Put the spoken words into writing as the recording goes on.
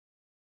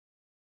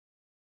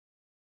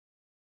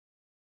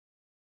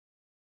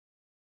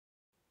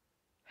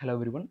Hello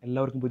everyone,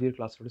 എല്ലാവർക്കും പുതിയൊരു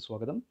ക്ലാസ്സിലോട്ട്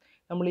സ്വാഗതം.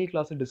 നമ്മൾ ഈ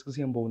ക്ലാസ്സിൽ ഡിസ്കസ്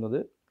ചെയ്യാൻ പോകുന്നത്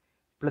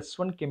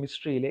 +1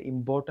 കെമിസ്ട്രിയിലെ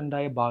ഇമ്പോർട്ടൻ്റ്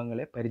ആയ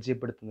ഭാഗങ്ങളെ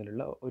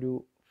പരിചയപ്പെടുത്തുന്നതിനുള്ള ഒരു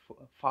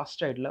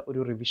ഫാസ്റ്റ് ആയിട്ടുള്ള ഒരു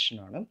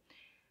റിവിഷനാണ്.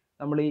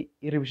 നമ്മൾ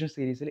ഈ റിവിഷൻ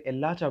സീരീസിൽ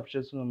എല്ലാ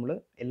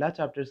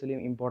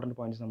ചാപ്റ്റേഴ്സിലെയും ഇമ്പോർട്ടൻറ്റ്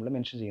പോയിന്റ്സ് നമ്മൾ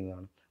മെൻഷൻ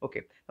ചെയ്യുന്നതാണ്.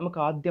 ഓക്കെ,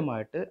 നമുക്ക്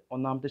ആദ്യമായിട്ട്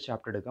ഒന്നാമത്തെ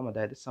ചാപ്റ്റർ എടുക്കാം,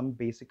 അതായത് some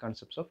basic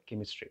concepts of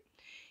chemistry.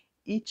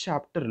 ഈ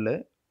ചാപ്റ്ററിൽ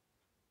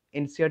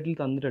NCERT-ൽ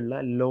തന്നിട്ടുള്ള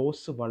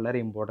ലോസ് വളരെ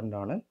ഇമ്പോർട്ടൻ്റ്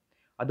ആണ്.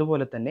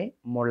 അതുപോലെ തന്നെ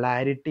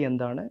മൊളാലിറ്റി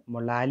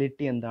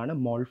എന്താണ്,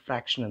 മോൾ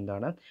ഫ്രാക്ഷൻ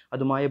എന്താണ്,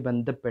 അതുമായി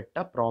ബന്ധപ്പെട്ട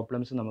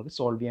പ്രോബ്ലംസ് നമുക്ക്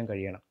സോൾവ് ചെയ്യാൻ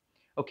കഴിയണം.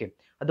 ഓക്കെ,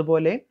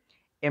 അതുപോലെ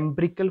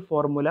എംപിരിക്കൽ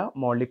ഫോർമുല,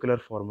 മോളിക്കുലർ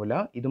ഫോർമുല,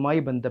 ഇതുമായി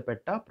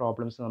ബന്ധപ്പെട്ട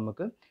പ്രോബ്ലംസ്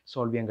നമുക്ക്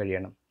സോൾവ് ചെയ്യാൻ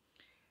കഴിയണം.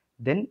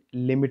 ദെൻ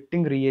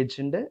ലിമിറ്റിംഗ്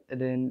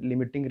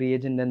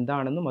റിയേജൻ്റ്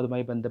എന്താണെന്നും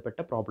അതുമായി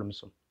ബന്ധപ്പെട്ട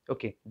പ്രോബ്ലംസും.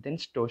 Okay, then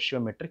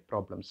stoichiometric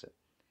problems.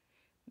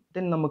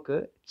 Then നമുക്ക്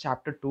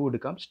ചാപ്റ്റർ 2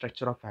 എടുക്കാം,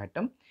 സ്ട്രക്ചർ ഓഫ്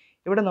ആറ്റം.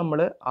 ഇവിടെ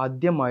നമ്മൾ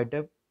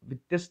ആദ്യമായിട്ട്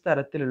വ്യത്യസ്ത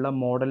തരത്തിലുള്ള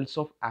മോഡൽസ്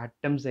ഓഫ്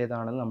ആറ്റംസ്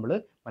ഏതാണെന്ന് നമ്മൾ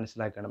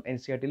മനസ്സിലാക്കണം.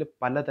 NCERT-ൽ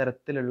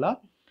പലതരത്തിലുള്ള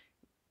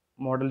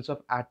മോഡൽസ്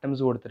ഓഫ്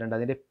ആറ്റംസ് കൊടുത്തിട്ടുണ്ട്.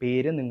 അതിൻ്റെ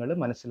പേര് നിങ്ങൾ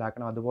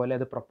മനസ്സിലാക്കണം. അതുപോലെ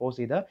അത് പ്രപ്പോസ്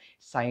ചെയ്ത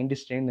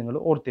സയൻറ്റിസ്റ്റിനെയും നിങ്ങൾ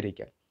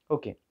ഓർത്തിരിക്കുക.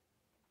 ഓക്കെ,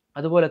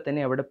 അതുപോലെ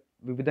തന്നെ അവിടെ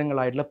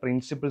വിവിധങ്ങളായിട്ടുള്ള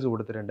പ്രിൻസിപ്പിൾസ്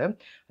കൊടുത്തിട്ടുണ്ട്.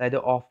 അതായത്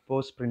of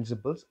boss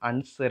principles,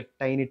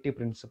 uncertainty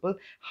principle,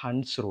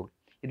 Hund's rule,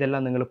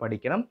 ഇതെല്ലാം നിങ്ങൾ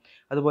പഠിക്കണം.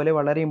 അതുപോലെ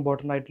വളരെ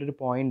ഇമ്പോർട്ടൻ്റ് ആയിട്ടുള്ളൊരു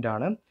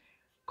പോയിൻ്റാണ്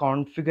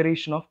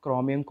configuration of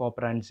chromium,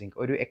 copper and zinc.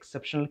 ഒരു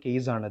എക്സെപ്ഷണൽ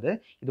കേസാണിത്,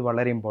 ഇത്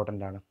വളരെ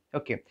ഇമ്പോർട്ടൻ്റ് ആണ്.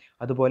 ഓക്കെ,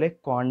 അതുപോലെ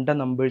ക്വാണ്ടം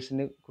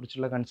നമ്പേഴ്സിനെ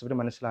കുറിച്ചുള്ള കൺസെപ്റ്റ്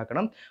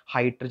മനസ്സിലാക്കണം.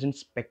 Hydrogen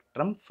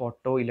spectrum,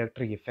 photo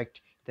electric effect,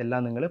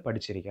 ഇതെല്ലാം നിങ്ങൾ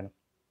പഠിച്ചിരിക്കണം.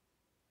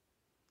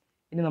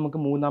 ഇനി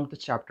നമുക്ക് മൂന്നാമത്തെ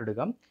ചാപ്റ്റർ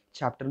എടുക്കാം.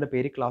 ചാപ്റ്ററിൻ്റെ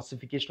പേര്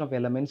classification of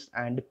elements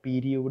and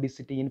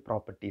periodicity in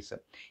properties.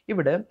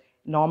 ഇവിടെ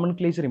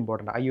nomenclature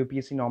important,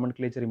 IUPAC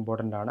nomenclature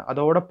important ആണ്.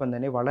 അതോടൊപ്പം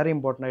തന്നെ വളരെ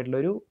ഇമ്പോർട്ടൻ്റ്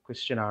ആയിട്ടുള്ളൊരു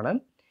ക്വസ്റ്റ്യൻ ആണ്,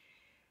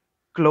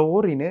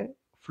 ക്ലോറിന്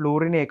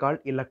ഫ്ലൂറിനേക്കാൾ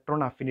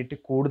ഇലക്ട്രോൺ അഫിനിറ്റി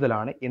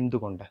കൂടുതലാണ്,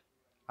 എന്തുകൊണ്ട്?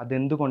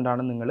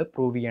 അതെന്തുകൊണ്ടാണ് നിങ്ങൾ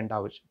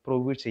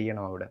പ്രൂവ്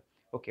ചെയ്യണം അവിടെ.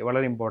 ഓക്കെ,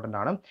 വളരെ ഇമ്പോർട്ടൻ്റ്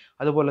ആണ്.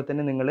 അതുപോലെ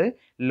തന്നെ നിങ്ങൾ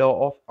law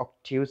of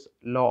octaves,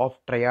 law of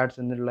triads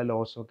എന്നുള്ള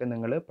ലോസൊക്കെ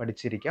നിങ്ങൾ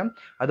പഠിച്ചിരിക്കാം.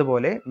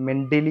 അതുപോലെ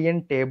മെൻഡലിയൻ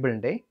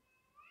ടേബിളിൻ്റെ,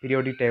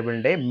 പീരിയോഡിക്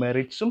ടേബിളിൻ്റെ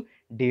മെറിറ്റ്സും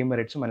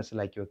ഡിമെറിറ്റ്സും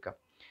മനസ്സിലാക്കി വെക്കാം.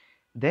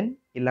 Then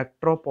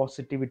electro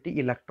positivity,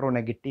 electro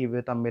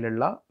negative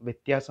തമ്മിലുള്ള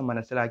വ്യത്യാസം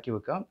മനസ്സിലാക്കി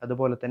വെക്കുക.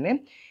 അതുപോലെ തന്നെ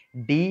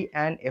D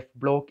and F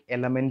block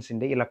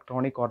എലമെൻസിൻ്റെ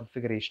electronic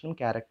കോൺഫിഗറേഷനും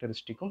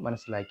ക്യാരക്ടറിസ്റ്റിക്കും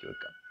മനസ്സിലാക്കി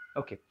വെക്കുക.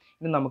 ഓക്കെ,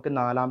 ഇനി നമുക്ക്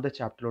നാലാമത്തെ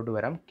ചാപ്റ്ററിലോട്ട്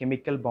വരാം,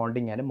 chemical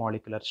bonding and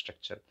molecular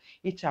structure.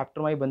 ഈ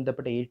ചാപ്റ്ററുമായി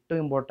ബന്ധപ്പെട്ട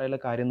ഏറ്റവും ഇമ്പോർട്ടൻ്റ്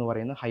ആയിട്ടുള്ള കാര്യം എന്ന്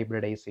പറയുന്നത്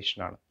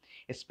ഹൈബ്രിഡൈസേഷൻ ആണ്.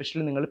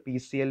 എസ്പെഷ്യലി നിങ്ങൾ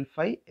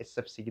PCl5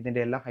 SFC ഇതിൻ്റെ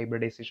എല്ലാം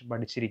ഹൈബ്രിഡൈസേഷൻ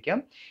പഠിച്ചിരിക്കാം.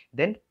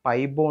 ദെൻ പൈ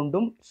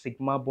ബോണ്ടും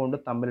സിഗ്മ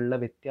ബോണ്ടും തമ്മിലുള്ള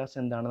വ്യത്യാസം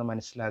എന്താണെന്ന്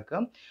മനസ്സിലാക്കുക.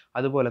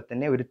 അതുപോലെ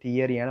തന്നെ ഒരു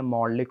തിയറിയാണ്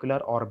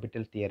മോളിക്കുലർ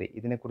ഓർബിറ്റൽ തിയറി,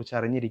 ഇതിനെക്കുറിച്ച്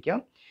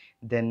അറിഞ്ഞിരിക്കാം.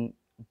 ദെൻ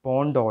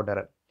ബോണ്ട്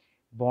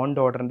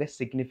ഓർഡറിൻ്റെ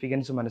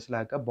സിഗ്നിഫിക്കൻസ്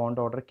മനസ്സിലാക്കുക. ബോണ്ട്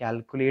ഓർഡർ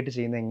കാൽക്കുലേറ്റ്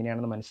ചെയ്യുന്നത്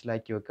എങ്ങനെയാണെന്ന്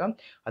മനസ്സിലാക്കി വെക്കാം.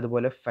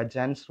 അതുപോലെ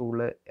Fajans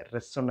rule,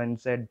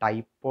 resonance,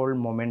 dipole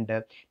moment,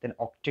 then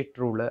octet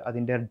rule,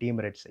 അതിൻ്റെ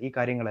ഡിമെറിറ്റ്സ്, ഈ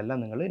കാര്യങ്ങളെല്ലാം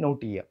നിങ്ങൾ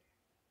നോട്ട് ചെയ്യുക.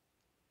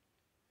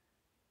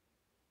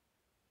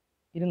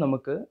 ഇനി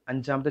നമുക്ക്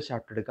അഞ്ചാമത്തെ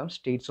ചാപ്റ്റർ എടുക്കാം,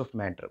 സ്റ്റേറ്റ്സ് ഓഫ്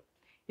മാറ്റർ.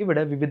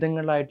 ഇവിടെ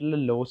വിവിധങ്ങളായിട്ടുള്ള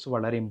ലോസ്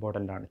വളരെ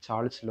ഇമ്പോർട്ടൻ്റ് ആണ്.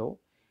 ചാൾസ് ലോ,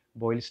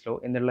 ബോയിൽസ് ലോ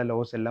എന്നുള്ള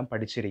ലോസ് എല്ലാം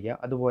പഠിച്ചിരിക്കുക.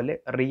 അതുപോലെ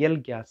real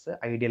gas,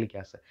 ideal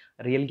gas,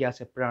 real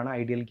gas എപ്പോഴാണ്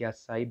ഐഡിയൽ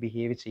ഗ്യാസായി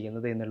ബിഹേവ്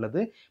ചെയ്യുന്നത് എന്നുള്ളത്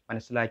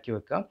മനസ്സിലാക്കി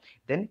വെക്കുക.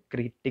 ദെൻ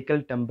ക്രിട്ടിക്കൽ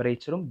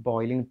ടെമ്പറേച്ചറും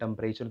ബോയിലിംഗ്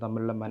ടെമ്പറേച്ചറും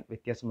തമ്മിലുള്ള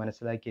വ്യത്യാസം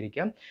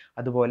മനസ്സിലാക്കിയിരിക്കാം.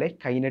 അതുപോലെ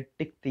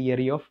കൈനറ്റിക്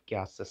തിയറി ഓഫ്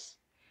ഗ്യാസസ്,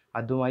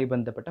 അതുമായി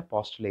ബന്ധപ്പെട്ട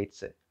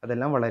പോസ്റ്റുലേറ്റ്സ്,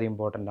 അതെല്ലാം വളരെ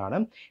ഇമ്പോർട്ടൻ്റ് ആണ്.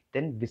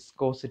 ദെൻ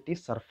വിസ്കോസിറ്റി,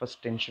 സർഫസ്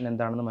ടെൻഷൻ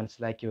എന്താണെന്ന്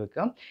മനസ്സിലാക്കി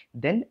വെക്കുക.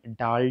 Then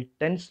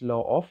Dalton's law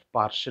of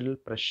partial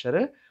pressure,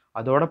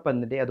 അതോടൊപ്പം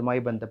തന്നെ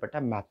അതുമായി ബന്ധപ്പെട്ട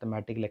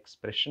മാത്തമാറ്റിക്കൽ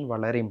എക്സ്പ്രഷൻ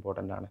വളരെ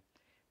ഇമ്പോർട്ടൻ്റ് ആണ്.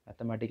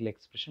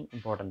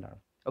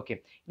 ഓക്കെ,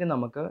 ഇനി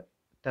നമുക്ക്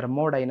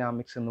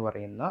തെർമോഡൈനാമിക്സ് എന്ന്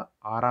പറയുന്ന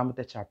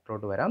ആറാമത്തെ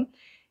ചാപ്റ്ററോട്ട് വരാം.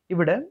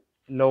 ഇവിടെ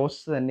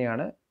ലോസ്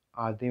തന്നെയാണ്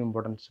ആദ്യം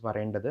ഇമ്പോർട്ടൻസ്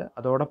പറയേണ്ടത്.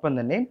 അതോടൊപ്പം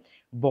തന്നെ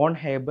bone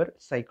Haber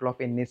cycle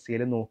of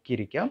NaCl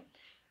നോക്കിയിരിക്കാം.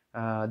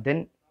 Then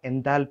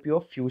enthalpy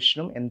of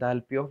ഫ്യൂഷനും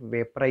enthalpy of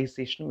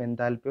വേപ്പറൈസേഷനും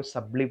enthalpy of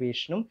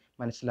സബ്ലിവേഷനും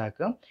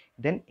മനസ്സിലാക്കുക.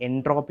 ദെൻ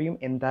എൻട്രോപ്പിയും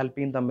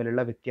എൻതാൽപ്പിയും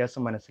തമ്മിലുള്ള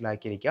വ്യത്യാസം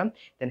മനസ്സിലാക്കിയിരിക്കാം.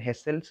 ദെൻ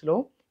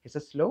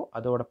ഹെസസ് ലോ,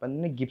 അതോടൊപ്പം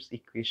തന്നെ ഗിബ്സ്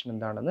ഇക്വേഷൻ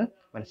എന്താണെന്ന്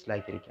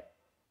മനസ്സിലാക്കിയിരിക്കാം.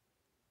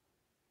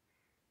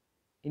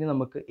 ഇനി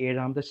നമുക്ക്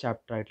ഏഴാമത്തെ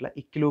ചാപ്റ്റർ ആയിട്ടുള്ള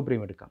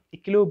ഇക്വിലിബ്രിയം എടുക്കാം.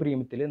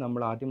 ഇക്വിലിബ്രിയത്തിൽ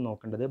നമ്മൾ ആദ്യം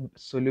നോക്കേണ്ടത്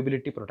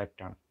സൊല്യൂബിലിറ്റി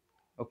പ്രൊഡക്റ്റ് ആണ്.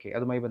 ഓക്കെ,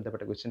 അതുമായി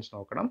ബന്ധപ്പെട്ട ക്വസ്റ്റ്യൻസ്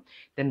നോക്കണം.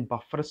 ദെൻ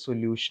ബഫർ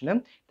സൊല്യൂഷനും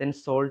ദെൻ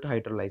സോൾട്ട്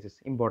ഹൈഡ്രോലൈസിസ്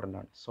ഇമ്പോർട്ടൻ്റ്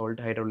ആണ്.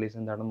 സോൾട്ട് ഹൈഡ്രോലൈസിസ്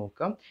എന്താണെന്ന്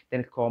നോക്കാം.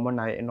 ദെൻ കോമൺ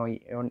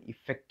അയോൺ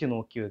ഇഫക്റ്റ്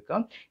നോക്കി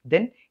വെക്കാം.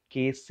 ദെൻ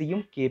KCയും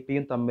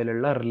KPയും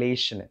തമ്മിലുള്ള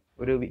റിലേഷന്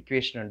ഒരു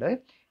ഇക്വേഷൻ ഉണ്ട്.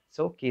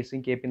 സോ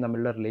KCയും KPയും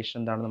തമ്മിലുള്ള റിലേഷൻ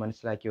എന്താണെന്ന്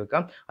മനസ്സിലാക്കി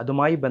വെക്കാം.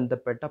 അതുമായി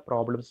ബന്ധപ്പെട്ട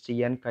പ്രോബ്ലംസ്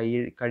ചെയ്യാൻ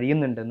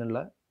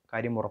കഴിയുന്നുണ്ടെന്നുള്ള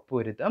കാര്യം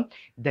ഉറപ്പുവരുത്താം.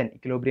 ദെൻ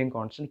ഇക്വിലിബ്രിയം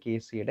കോൺസ്റ്റന്റ്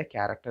KCയുടെ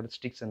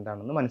ക്യാരക്ടറിസ്റ്റിക്സ്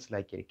എന്താണെന്ന്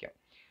മനസ്സിലാക്കിയിരിക്കാം.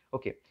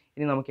 ഓക്കെ,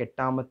 ഇനി നമുക്ക്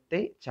എട്ടാമത്തെ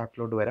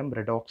ചാപ്റ്ററിലോട്ട് വരാം,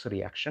 റെഡോക്സ്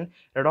റിയാക്ഷൻ.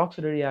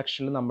 റെഡോക്സ്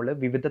റിയാക്ഷനിൽ നമ്മൾ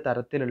വിവിധ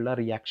തരത്തിലുള്ള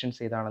റിയാക്ഷൻസ്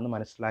ഏതാണെന്ന്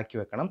മനസ്സിലാക്കി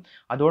വെക്കണം.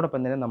 അതോടൊപ്പം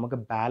തന്നെ നമുക്ക്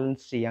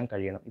ബാലൻസ് ചെയ്യാൻ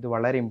കഴിയണം. ഇത്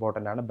വളരെ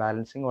ഇമ്പോർട്ടൻ്റ് ആണ്,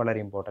 ബാലൻസിങ് വളരെ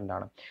ഇമ്പോർട്ടൻ്റ്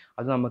ആണ്.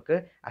 അത് നമുക്ക്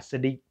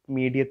acidic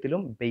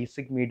മീഡിയത്തിലും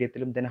basic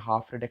മീഡിയത്തിലും then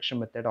half reduction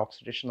method,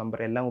 oxidation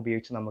number എല്ലാം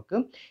ഉപയോഗിച്ച് നമുക്ക്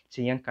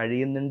ചെയ്യാൻ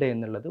കഴിയുന്നുണ്ട്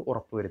എന്നുള്ളത്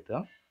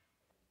ഉറപ്പുവരുത്തുക.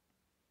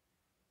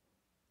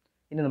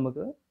 ഇനി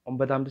നമുക്ക്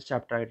ഒമ്പതാമത്തെ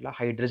ചാപ്റ്റർ ആയിട്ടുള്ള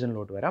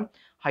ഹൈഡ്രജനിലോട്ട് വരാം.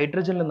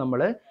 ഹൈഡ്രജനിൽ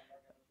നമ്മൾ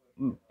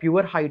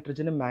പ്യുവർ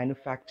ഹൈഡ്രജന്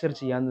മാനുഫാക്ചർ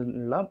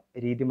ചെയ്യാനുള്ള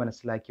രീതി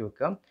മനസ്സിലാക്കി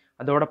വെക്കുക.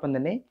 അതോടൊപ്പം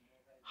തന്നെ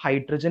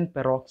ഹൈഡ്രജൻ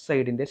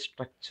പെറോക്സൈഡിൻ്റെ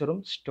സ്ട്രക്ചറും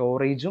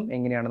സ്റ്റോറേജും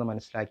എങ്ങനെയാണെന്ന്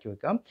മനസ്സിലാക്കി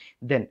വെക്കാം.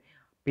 ദെൻ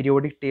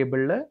പീരിയോഡിക്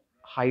ടേബിളിൽ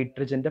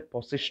ഹൈഡ്രജൻ്റെ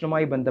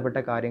പൊസിഷനുമായി ബന്ധപ്പെട്ട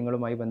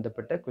കാര്യങ്ങളുമായി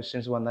ബന്ധപ്പെട്ട്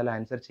ക്വസ്റ്റ്യൻസ് വന്നാൽ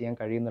ആൻസർ ചെയ്യാൻ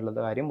കഴിയുന്നുള്ള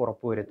കാര്യം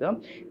ഉറപ്പുവരുത്തുക.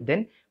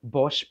 ദെൻ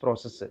ബോഷ്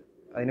പ്രോസസ്സ്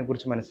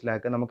അതിനെക്കുറിച്ച്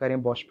മനസ്സിലാക്കുക.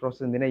 നമുക്കറിയാം ബോഷ്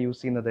പ്രോസസ്സ് എന്തിനാണ്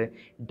യൂസ് ചെയ്യുന്നത്?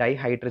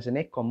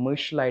 ഡൈഹൈഡ്രജനെ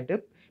കൊമേഴ്ഷ്യലായിട്ട്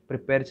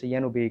പ്രിപ്പയർ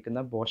ചെയ്യാൻ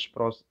ഉപയോഗിക്കുന്ന ബോഷ്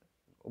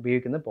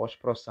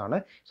പ്രോസസ്സാണ്.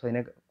 സോ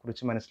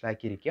അതിനെക്കുറിച്ച്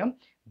മനസ്സിലാക്കിയിരിക്കുക.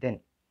 ദെൻ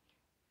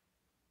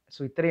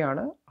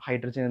ഇത്രയാണ്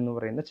ഹൈഡ്രജൻ എന്ന്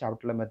പറയുന്ന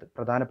ചാപ്റ്ററിലെ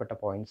പ്രധാനപ്പെട്ട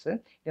പോയിന്റ്സ്.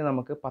 ഇനി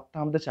നമുക്ക്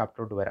പത്താമത്തെ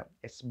ചാപ്റ്ററിലോട്ട് വരാം,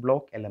 S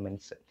block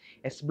elements.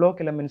 S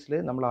block എലമെൻറ്റ്സിൽ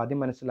നമ്മൾ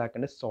ആദ്യം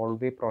മനസ്സിലാക്കേണ്ടത്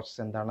സോൾവേ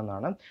പ്രോസസ്സ്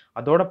എന്താണെന്നാണ്.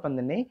 അതോടൊപ്പം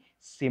തന്നെ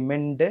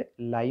cement,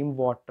 lime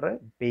water,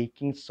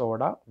 baking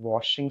soda,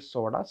 washing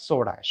soda,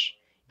 soda ash,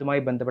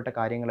 ഇതുമായി ബന്ധപ്പെട്ട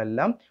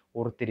കാര്യങ്ങളെല്ലാം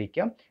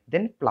ഓർത്തിരിക്കാം.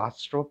 ദെൻ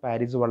പ്ലാസ്റ്റർ ഓഫ്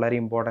പാരീസ് വളരെ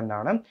ഇമ്പോർട്ടൻ്റ്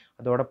ആണ്.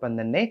 അതോടൊപ്പം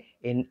തന്നെ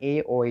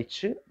NaOH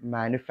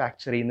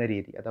മാനുഫാക്ചർ ചെയ്യുന്ന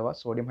രീതി, അഥവാ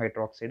സോഡിയം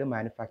ഹൈഡ്രോക്സൈഡ്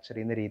മാനുഫാക്ചർ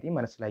ചെയ്യുന്ന രീതി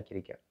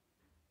മനസ്സിലാക്കിയിരിക്കുക.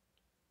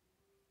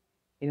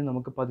 ഇനി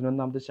നമുക്ക്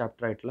 11ാമത്തെ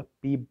ചാപ്റ്റർ ആയിട്ടുള്ള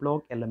പി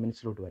ബ്ലോക്ക്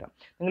എലമെൻറ്റ്സിലോട്ട് വരാം.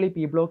 നിങ്ങൾ ഈ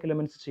പി ബ്ലോക്ക്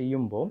എലമെൻറ്റ്സ്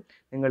ചെയ്യുമ്പോൾ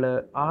നിങ്ങൾ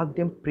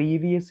ആദ്യം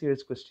പ്രീവിയസ്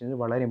ഇയേഴ്സ് ക്വസ്റ്റ്യൻസ്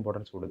വളരെ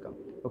ഇമ്പോർട്ടൻസ് കൊടുക്കാം.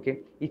 ഓക്കെ,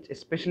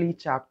 എസ്പെഷ്യലി ഈ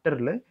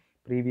ചാപ്റ്ററിൽ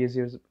പ്രീവിയസ്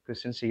ഇയേഴ്സ്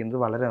ക്വസ്റ്റ്യൻസ് ചെയ്യുന്നത്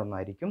വളരെ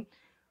നന്നായിരിക്കും.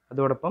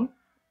 അതോടൊപ്പം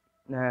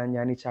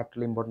ഞാൻ ഈ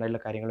ചാപ്റ്ററിൽ ഇമ്പോർട്ടൻ്റ്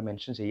ആയിട്ടുള്ള കാര്യങ്ങൾ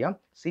മെൻഷൻ ചെയ്യാം.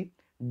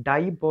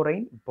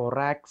 ഡൈബൊറൈൻ,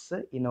 ബൊറാക്സ്,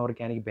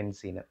 ഇനോർഗാനിക്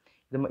ബെൻസീന്,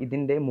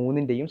 ഇതിൻ്റെ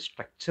മൂന്നിൻ്റെയും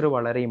സ്ട്രക്ചർ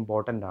വളരെ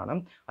ഇമ്പോർട്ടൻ്റ് ആണ്.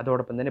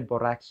 അതോടൊപ്പം തന്നെ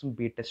ബൊറാക്സും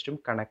ബി ടെസ്റ്റും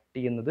കണക്ട്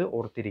ചെയ്യുന്നത്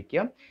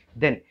ഓർത്തിരിക്കുക.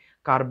 ദെൻ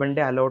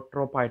കാർബണിൻ്റെ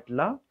അലോട്രോപ്പ്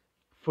ആയിട്ടുള്ള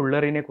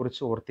ഫുള്ളറിനെ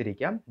കുറിച്ച്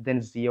ഓർത്തിരിക്കാം. ദെൻ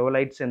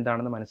സിയോലൈറ്റ്സ്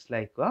എന്താണെന്ന്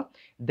മനസ്സിലാക്കുക.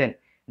 ദെൻ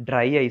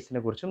ഡ്രൈ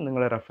ഐസിനെ കുറിച്ചും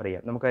നിങ്ങൾ റെഫർ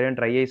ചെയ്യാം. നമുക്കറിയാം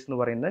ഡ്രൈ ഐസ് എന്ന്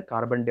പറയുന്നത്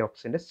കാർബൺ ഡൈ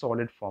ഓക്സൈഡിൻ്റെ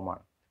സോളിഡ്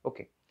ഫോമാണ്.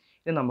 ഓക്കെ,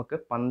 ഇനി നമുക്ക്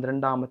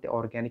 12ാമത്തെ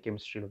ഓർഗാനിക്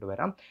കെമിസ്ട്രിയിലോട്ട്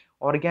വരാം.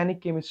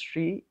 ഓർഗാനിക്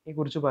കെമിസ്ട്രിയെ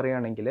കുറിച്ച്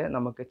പറയുകയാണെങ്കിൽ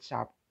നമുക്ക്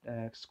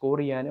സ്കോർ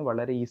ചെയ്യാൻ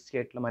വളരെ ഈസി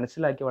ആയിട്ടുള്ള,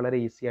 മനസ്സിലാക്കി വളരെ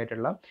ഈസി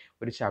ആയിട്ടുള്ള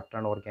ഒരു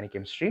ചാപ്റ്ററാണ് organic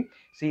chemistry.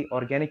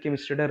 Organic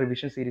കെമിസ്ട്രിയുടെ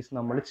revision series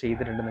നമ്മൾ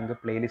ചെയ്തിട്ടുണ്ട്, നിങ്ങൾക്ക്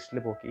പ്ലേലിസ്റ്റിൽ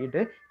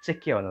പോയിട്ട്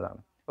ചെക്ക്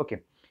ചെയ്യാവുന്നതാണ്. ഓക്കെ,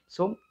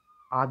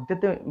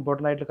 ആദ്യത്തെ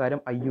ഇമ്പോർട്ടൻ്റ് ആയിട്ടുള്ള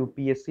കാര്യം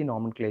IUPAC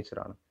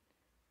നോമൻക്ലേച്ചറാണ്.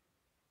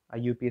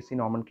 IUPAC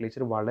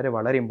നോമൻക്ലേച്ചർ വളരെ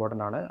വളരെ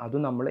ഇമ്പോർട്ടൻ്റ് ആണ്.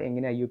 അതും നമ്മൾ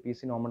എങ്ങനെ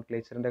IUPAC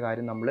നോമൻക്ലേച്ചറിൻ്റെ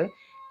കാര്യം നമ്മൾ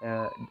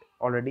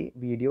ഓൾറെഡി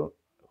വീഡിയോ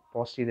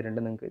പോസ്റ്റ്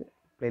ചെയ്തിട്ടുണ്ട്, നിങ്ങൾക്ക്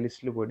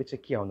പ്ലേലിസ്റ്റിൽ പോയിട്ട്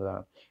ചെക്ക്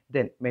ചെയ്യാവുന്നതാണ്.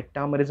 ദെൻ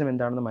മെറ്റാമറിസം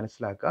എന്താണെന്ന്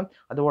മനസ്സിലാക്കുക.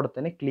 അതുപോലെ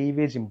തന്നെ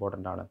ക്ലീവേജ്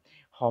ഇമ്പോർട്ടൻ്റ് ആണ്.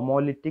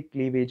 ഹോമോലിറ്റിക്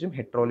ക്ലീവേജും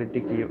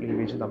ഹെട്രോലിറ്റിക്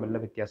ക്ലീവേജും തമ്മിലുള്ള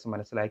വ്യത്യാസം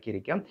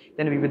മനസ്സിലാക്കിയിരിക്കാം.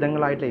 ദെൻ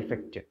വിവിധങ്ങളായിട്ടുള്ള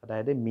ഇഫക്റ്റ്,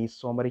 അതായത്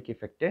മീസോമറിക്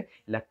ഇഫക്റ്റ്,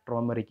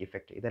 ഇലക്ട്രോമറിക്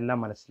ഇഫക്റ്റ്, ഇതെല്ലാം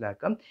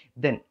മനസ്സിലാക്കാം.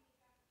 ദെൻ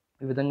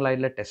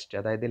വിവിധങ്ങളായിട്ടുള്ള ടെസ്റ്റ്,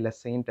 അതായത്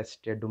ലെസൈൻ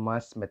ടെസ്റ്റ്,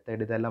 ഡുമാസ്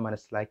മെത്തേഡ്, ഇതെല്ലാം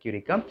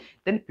മനസ്സിലാക്കിയിരിക്കാം.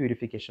 Then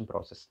purification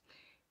process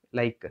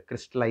like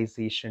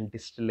crystallisation,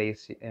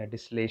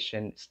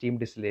 distillation, steam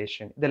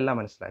distillation, ഇതെല്ലാം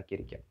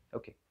മനസ്സിലാക്കിയിരിക്കാം.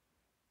 ഓക്കെ,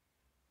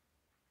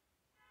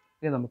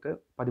 ഇനി നമുക്ക്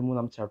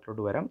 13ാമത്തെ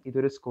ചാപ്റ്ററിലോട്ട് വരാം.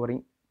 ഇതൊരു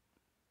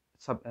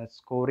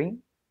സ്കോറിംഗ്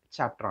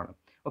ചാപ്റ്ററാണ്.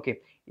 ഓക്കെ,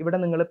 ഇവിടെ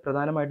നിങ്ങൾ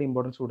പ്രധാനമായിട്ട്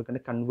ഇമ്പോർട്ടൻസ്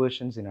കൊടുക്കേണ്ടത്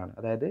കൺവേർഷൻസിനാണ്.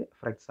 അതായത്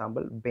ഫോർ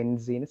എക്സാമ്പിൾ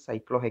ബെൻസീൻ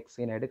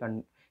സൈക്ലോഹെക്സീനായിട്ട്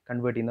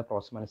കൺവേർട്ട് ചെയ്യുന്ന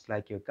പ്രോസസ്സ്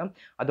മനസ്സിലാക്കി വെക്കാം.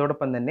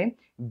 അതോടൊപ്പം തന്നെ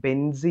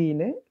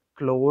ബെൻസീന്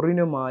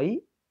ക്ലോറിനുമായി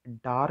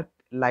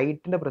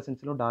ലൈറ്റിൻ്റെ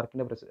പ്രസൻസിലും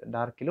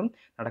ഡാർക്കിലും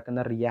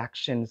നടക്കുന്ന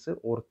റിയാക്ഷൻസ്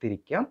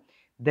ഓർത്തിരിക്കാം.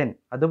 ദെൻ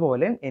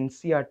അതുപോലെ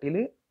NCERTയിൽ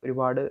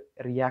ഒരുപാട്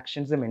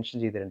റിയാക്ഷൻസ് മെൻഷൻ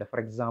ചെയ്തിട്ടുണ്ട്.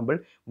 For example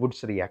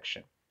Woods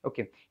reaction.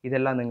 Okay,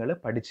 ഇതെല്ലാം നിങ്ങൾ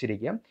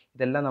പഠിച്ചിരിക്കുക.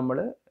 ഇതെല്ലാം നമ്മൾ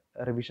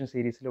റിവിഷൻ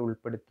സീരീസിൽ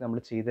ഉൾപ്പെടുത്തി നമ്മൾ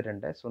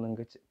ചെയ്തിട്ടുണ്ട്. സോ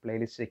നിങ്ങൾക്ക്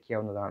പ്ലേലിസ്റ്റ് ചെക്ക്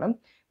ചെയ്യാവുന്നതാണ്.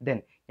 ദെൻ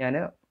ഞാൻ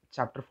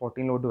ചാപ്റ്റർ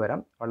 14ലോട്ട് വരാം.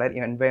 വളരെ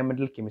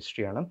എൻവയോൺമെൻറ്റൽ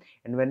കെമിസ്ട്രിയാണ്.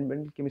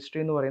 എൻവയോൺമെൻറ്റൽ കെമിസ്ട്രി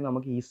എന്ന് പറയുന്നത്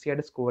നമുക്ക് ഈസി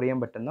ആയിട്ട് സ്കോർ ചെയ്യാൻ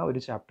പറ്റുന്ന ഒരു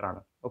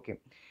ചാപ്റ്ററാണ്. ഓക്കെ,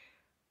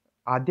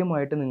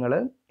 ആദ്യമായിട്ട് നിങ്ങൾ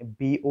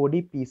BOD,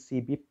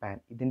 PCB, PAN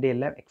ഇതിൻ്റെ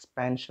എല്ലാം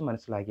എക്സ്പാൻഷൻ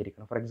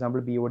മനസ്സിലാക്കിയിരിക്കണം. ഫോർ എക്സാമ്പിൾ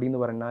BOD എന്ന്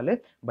പറഞ്ഞാൽ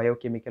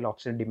ബയോകെമിക്കൽ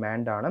ഓക്സിജൻ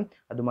ഡിമാൻഡ് ആണ്.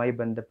 അതുമായി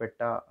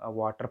ബന്ധപ്പെട്ട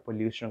വാട്ടർ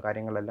പൊല്യൂഷനും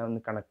കാര്യങ്ങളെല്ലാം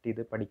ഒന്ന് കണക്ട്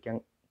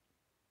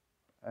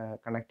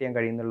ചെയ്യാൻ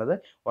കഴിയുന്നുള്ളത്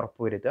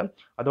ഉറപ്പുവരുത്തുക.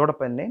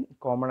 അതോടൊപ്പം തന്നെ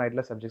കോമൺ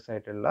ആയിട്ടുള്ള സബ്ജക്ട്സ്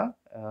ആയിട്ടുള്ള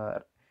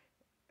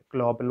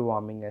ഗ്ലോബൽ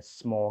വാർമിങ്,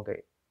 സ്മോഗ്,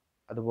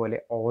 അതുപോലെ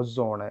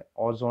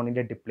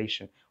ഓസോണിൻ്റെ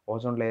ഡിപ്ലീഷൻ,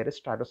 ഓസോൺ ലെയർ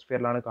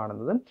സ്ട്രാറ്റോസ്ഫിയറിലാണ്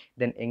കാണുന്നത്.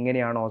 ദെൻ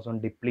എങ്ങനെയാണ് ഓസോൺ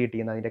ഡിപ്ലീറ്റ്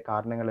ചെയ്യുന്നത്, അതിൻ്റെ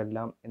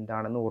കാരണങ്ങളെല്ലാം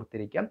എന്താണെന്ന്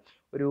ഓർത്തിരിക്കാം.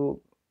 ഒരു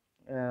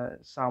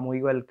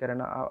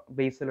സാമൂഹികവൽക്കരണ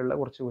ബേസിലുള്ള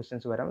കുറച്ച്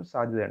ക്വസ്റ്റ്യൻസ് വരാൻ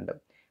സാധ്യതയുണ്ട്.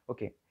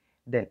 ഓക്കെ,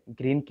 ദെൻ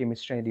ഗ്രീൻ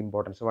കെമിസ്ട്രി അതിൻ്റെ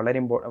ഇമ്പോർട്ടൻസ്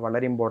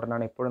വളരെ ഇമ്പോർട്ടൻ്റ്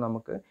ആണ്. എപ്പോഴും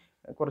നമുക്ക്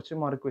കുറച്ച്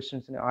മാർക്ക്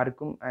ക്വസ്റ്റ്യൻസിന്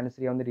ആർക്കും ആൻസർ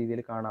ചെയ്യാവുന്ന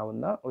രീതിയിൽ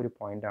കാണാവുന്ന ഒരു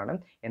പോയിൻ്റാണ്.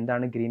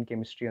 എന്താണ് ഗ്രീൻ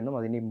കെമിസ്ട്രി എന്നും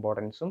അതിൻ്റെ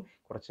ഇമ്പോർട്ടൻസും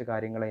കുറച്ച്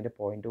കാര്യങ്ങൾ അതിൻ്റെ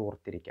പോയിൻ്റ്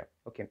ഓർത്തിരിക്കാം.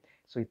 ഓക്കെ,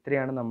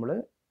 ഇത്രയാണ് നമ്മൾ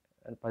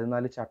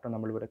 14 ചാപ്റ്റർ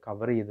നമ്മളിവിടെ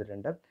കവർ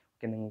ചെയ്തിട്ടുണ്ട്.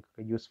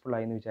 നിങ്ങൾക്ക് യൂസ്ഫുൾ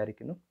ആയി എന്ന്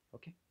വിചാരിക്കുന്നു.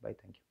 Okay, by,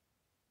 thank you.